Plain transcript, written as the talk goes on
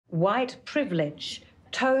White privilege,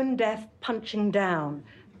 tone-deaf punching down,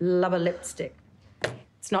 lubber lipstick.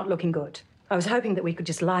 It's not looking good. I was hoping that we could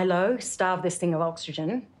just lie low, starve this thing of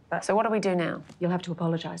oxygen, but... So what do we do now? You'll have to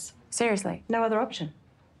apologise. Seriously? No other option.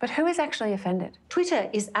 But who is actually offended? Twitter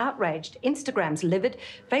is outraged, Instagram's livid,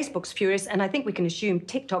 Facebook's furious, and I think we can assume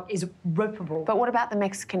TikTok is ropeable. But what about the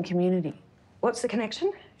Mexican community? What's the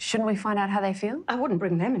connection? Shouldn't we find out how they feel? I wouldn't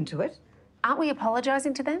bring them into it. Aren't we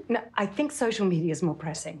apologising to them? No, I think social media is more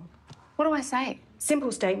pressing. What do I say?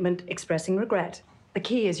 Simple statement expressing regret. The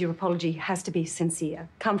key is your apology has to be sincere,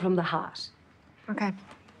 come from the heart. OK.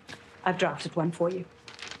 I've drafted one for you.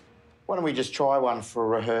 Why don't we just try one for a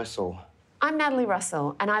rehearsal? I'm Natalie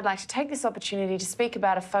Russell, and I'd like to take this opportunity to speak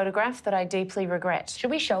about a photograph that I deeply regret. Should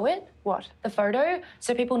we show it? What? The photo,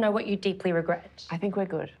 so people know what you deeply regret. I think we're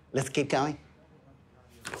good. Let's keep going.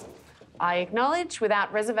 I acknowledge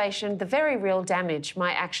without reservation the very real damage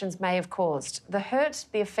my actions may have caused. The hurt,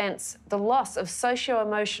 the offence, the loss of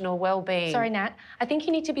socio-emotional well-being. Sorry, Nat. I think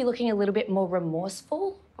you need to be looking a little bit more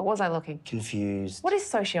remorseful. Or was I looking? Confused. What is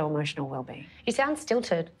socio-emotional well-being? You sound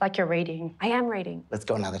stilted, like you're reading. I am reading. Let's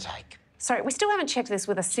go another take. Sorry, we still haven't checked this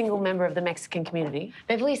with a single member of the Mexican community.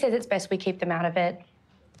 Beverly says it's best we keep them out of it.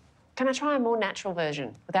 Can I try a more natural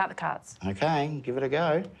version, without the cards? OK, give it a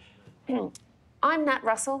go. I'm Nat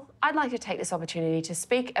Russell. I'd like to take this opportunity to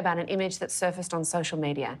speak about an image that surfaced on social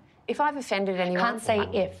media. If I've offended anyone... Can't say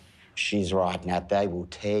if. She's right, Nat. They will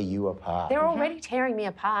tear you apart. They're already tearing me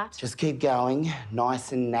apart. Just keep going.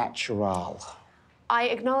 Nice and natural. I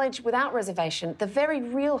acknowledge without reservation the very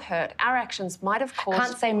real hurt our actions might have caused...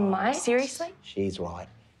 Can't say might. Seriously? She's right.